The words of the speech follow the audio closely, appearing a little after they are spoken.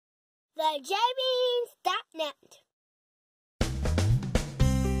JBeans.net.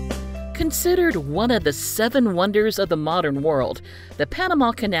 Considered one of the 7 wonders of the modern world, the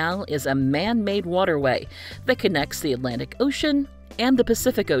Panama Canal is a man-made waterway that connects the Atlantic Ocean and the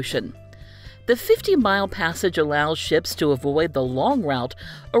Pacific Ocean. The 50-mile passage allows ships to avoid the long route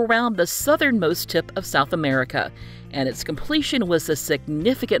around the southernmost tip of South America, and its completion was a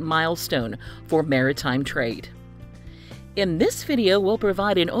significant milestone for maritime trade. In this video, we'll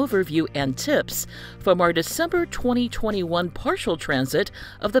provide an overview and tips from our December 2021 partial transit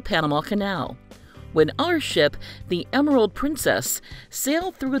of the Panama Canal, when our ship, the Emerald Princess,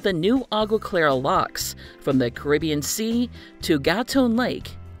 sailed through the new Agua Clara locks from the Caribbean Sea to Gatun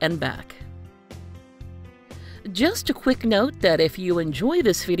Lake and back. Just a quick note that if you enjoy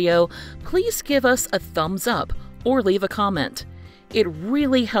this video, please give us a thumbs up or leave a comment. It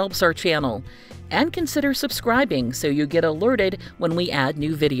really helps our channel. And consider subscribing so you get alerted when we add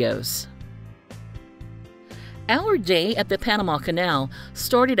new videos. Our day at the Panama Canal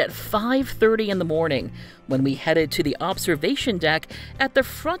started at 5:30 in the morning when we headed to the observation deck at the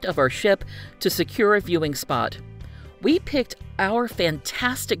front of our ship to secure a viewing spot. We picked our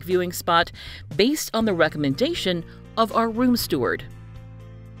fantastic viewing spot based on the recommendation of our room steward.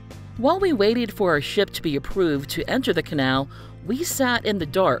 While we waited for our ship to be approved to enter the canal, we sat in the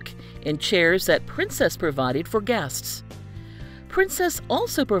dark in chairs that Princess provided for guests. Princess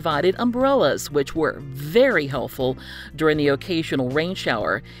also provided umbrellas, which were very helpful during the occasional rain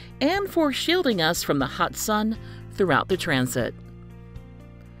shower and for shielding us from the hot sun throughout the transit.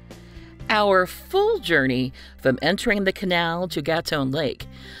 Our full journey from entering the canal to Gatun Lake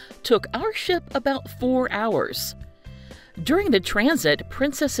took our ship about 4 hours. During the transit,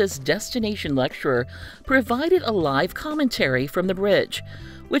 Princess's destination lecturer provided a live commentary from the bridge,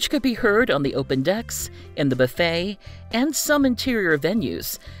 which could be heard on the open decks, in the buffet, and some interior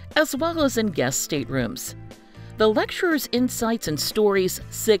venues, as well as in guest staterooms. The lecturer's insights and stories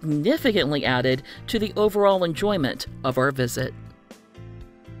significantly added to the overall enjoyment of our visit.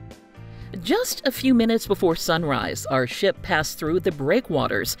 Just a few minutes before sunrise, our ship passed through the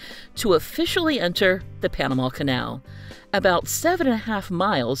breakwaters to officially enter the Panama Canal, about 7.5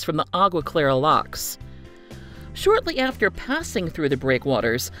 miles from the Agua Clara locks. Shortly after passing through the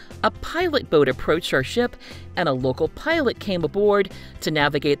breakwaters, a pilot boat approached our ship and a local pilot came aboard to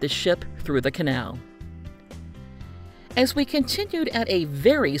navigate the ship through the canal. As we continued at a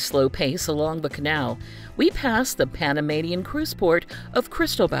very slow pace along the canal, we passed the Panamanian cruise port of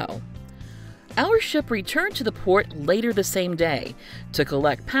Cristobal. Our ship returned to the port later the same day to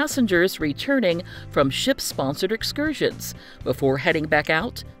collect passengers returning from ship-sponsored excursions before heading back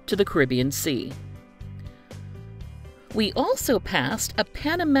out to the Caribbean Sea. We also passed a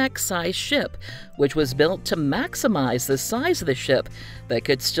Panamax-sized ship, which was built to maximize the size of the ship that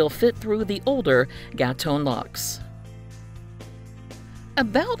could still fit through the older Gatun locks.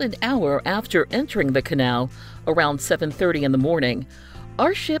 About an hour after entering the canal, around 7:30 in the morning,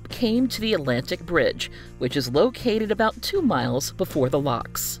 our ship came to the Atlantic Bridge, which is located about 2 miles before the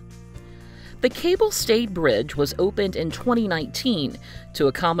locks. The cable-stayed bridge was opened in 2019 to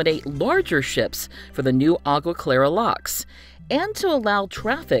accommodate larger ships for the new Agua Clara locks and to allow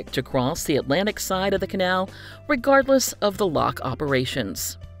traffic to cross the Atlantic side of the canal regardless of the lock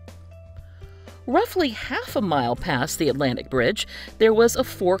operations. Roughly half a mile past the Atlantic Bridge, there was a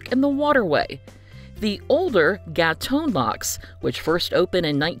fork in the waterway. The older Gatun locks, which first opened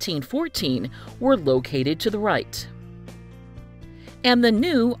in 1914, were located to the right. And the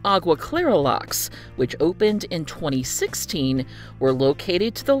new Agua Clara locks, which opened in 2016, were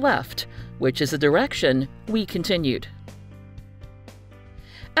located to the left, which is the direction we continued.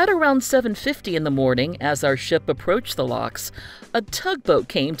 At around 7:50 in the morning, as our ship approached the locks, a tugboat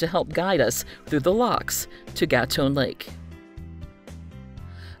came to help guide us through the locks to Gatun Lake.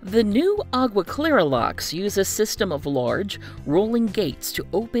 The new Agua Clara locks use a system of large, rolling gates to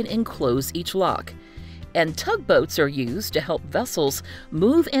open and close each lock, and tugboats are used to help vessels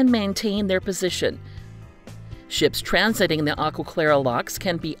move and maintain their position. Ships transiting the Agua Clara locks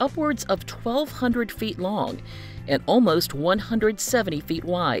can be upwards of 1,200 feet long and almost 170 feet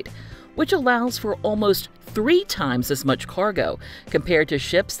wide, which allows for almost 3 times as much cargo compared to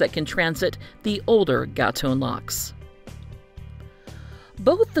ships that can transit the older Gatun locks.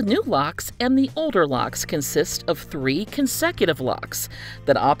 Both the new locks and the older locks consist of 3 consecutive locks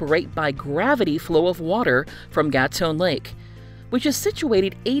that operate by gravity flow of water from Gatun Lake, which is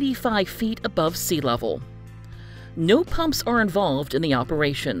situated 85 feet above sea level. No pumps are involved in the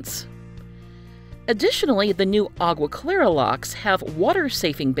operations. Additionally, the new Agua Clara locks have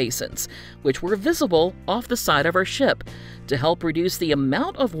water-saving basins, which were visible off the side of our ship to help reduce the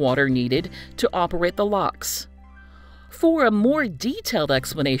amount of water needed to operate the locks. For a more detailed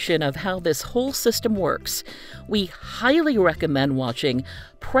explanation of how this whole system works, we highly recommend watching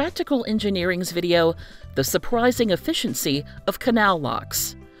Practical Engineering's video, The Surprising Efficiency of Canal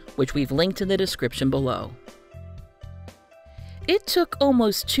Locks, which we've linked in the description below. It took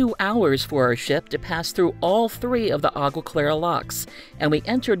almost 2 hours for our ship to pass through all 3 of the Agua Clara locks, and we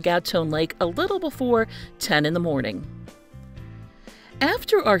entered Gatun Lake a little before 10 in the morning.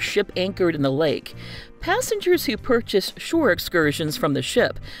 After our ship anchored in the lake, passengers who purchased shore excursions from the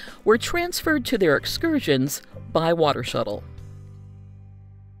ship were transferred to their excursions by water shuttle.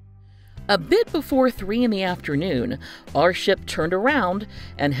 A bit before 3 in the afternoon, our ship turned around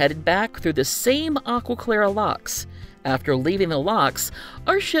and headed back through the same Agua Clara locks. After leaving the locks,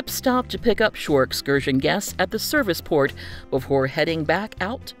 our ship stopped to pick up shore excursion guests at the service port before heading back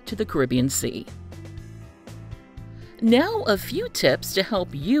out to the Caribbean Sea. Now, a few tips to help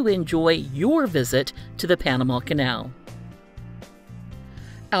you enjoy your visit to the Panama Canal.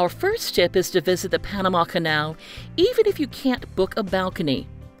 Our first tip is to visit the Panama Canal even if you can't book a balcony.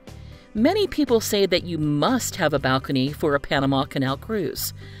 Many people say that you must have a balcony for a Panama Canal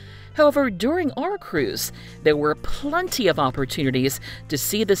cruise. However, during our cruise, there were plenty of opportunities to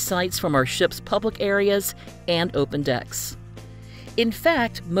see the sights from our ship's public areas and open decks. In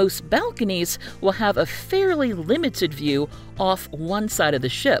fact, most balconies will have a fairly limited view off one side of the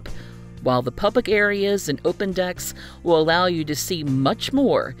ship, while the public areas and open decks will allow you to see much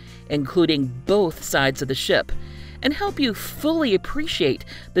more, including both sides of the ship, and help you fully appreciate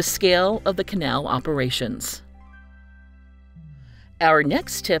the scale of the canal operations. Our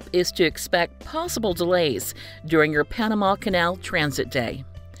next tip is to expect possible delays during your Panama Canal transit day.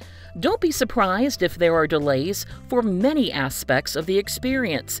 Don't be surprised if there are delays for many aspects of the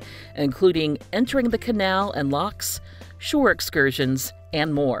experience, including entering the canal and locks, shore excursions,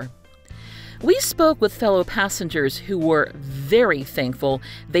 and more. We spoke with fellow passengers who were very thankful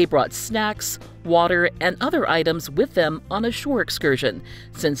they brought snacks, water, and other items with them on a shore excursion,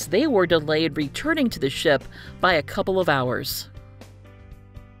 since they were delayed returning to the ship by a couple of hours.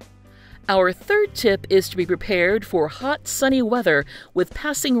 Our third tip is to be prepared for hot, sunny weather with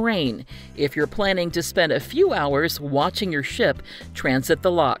passing rain if you're planning to spend a few hours watching your ship transit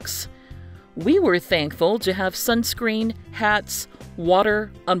the locks. We were thankful to have sunscreen, hats,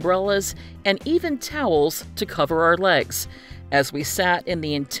 water, umbrellas, and even towels to cover our legs as we sat in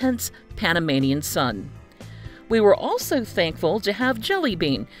the intense Panamanian sun. We were also thankful to have Jelly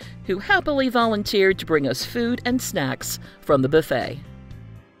Bean, who happily volunteered to bring us food and snacks from the buffet.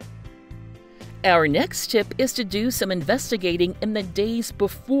 Our next tip is to do some investigating in the days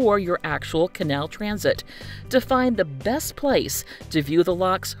before your actual canal transit to find the best place to view the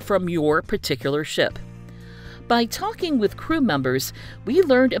locks from your particular ship. By talking with crew members, we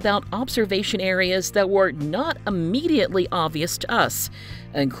learned about observation areas that were not immediately obvious to us,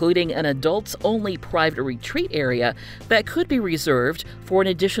 including an adults-only private retreat area that could be reserved for an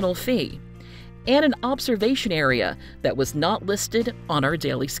additional fee, and an observation area that was not listed on our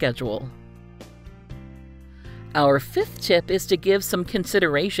daily schedule. Our fifth tip is to give some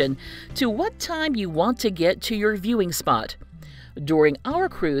consideration to what time you want to get to your viewing spot. During our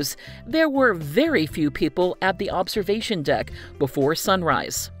cruise, there were very few people at the observation deck before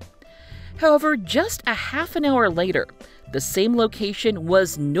sunrise. However, just a half an hour later, the same location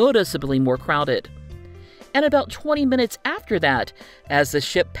was noticeably more crowded. And about 20 minutes after that, as the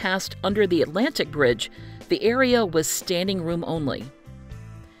ship passed under the Atlantic Bridge, the area was standing room only.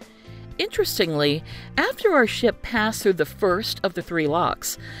 Interestingly, after our ship passed through the first of the 3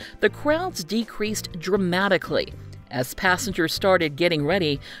 locks, the crowds decreased dramatically as passengers started getting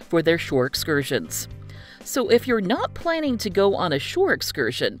ready for their shore excursions. So if you're not planning to go on a shore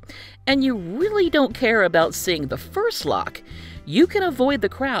excursion and you really don't care about seeing the first lock, you can avoid the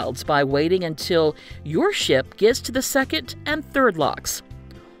crowds by waiting until your ship gets to the second and third locks,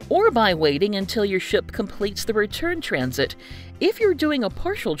 or by waiting until your ship completes the return transit if you're doing a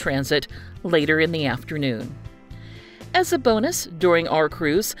partial transit later in the afternoon. As a bonus, during our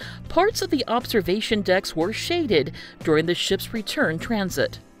cruise, parts of the observation decks were shaded during the ship's return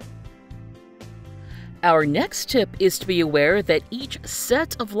transit. Our next tip is to be aware that each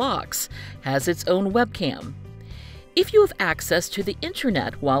set of locks has its own webcam. If you have access to the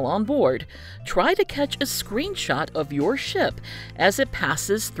internet while on board, try to catch a screenshot of your ship as it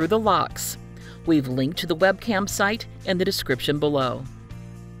passes through the locks. We've linked to the webcam site in the description below.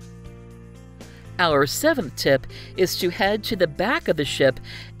 Our seventh tip is to head to the back of the ship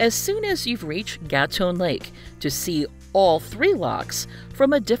as soon as you've reached Gatun Lake to see all 3 locks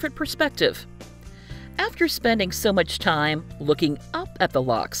from a different perspective. After spending so much time looking up at the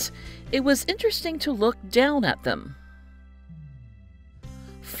locks, it was interesting to look down at them.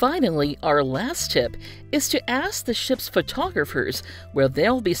 Finally, our last tip is to ask the ship's photographers where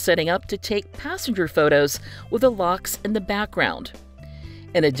they'll be setting up to take passenger photos with the locks in the background.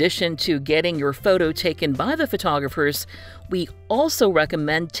 In addition to getting your photo taken by the photographers, we also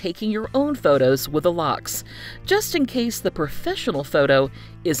recommend taking your own photos with the locks, just in case the professional photo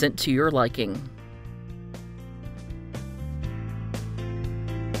isn't to your liking.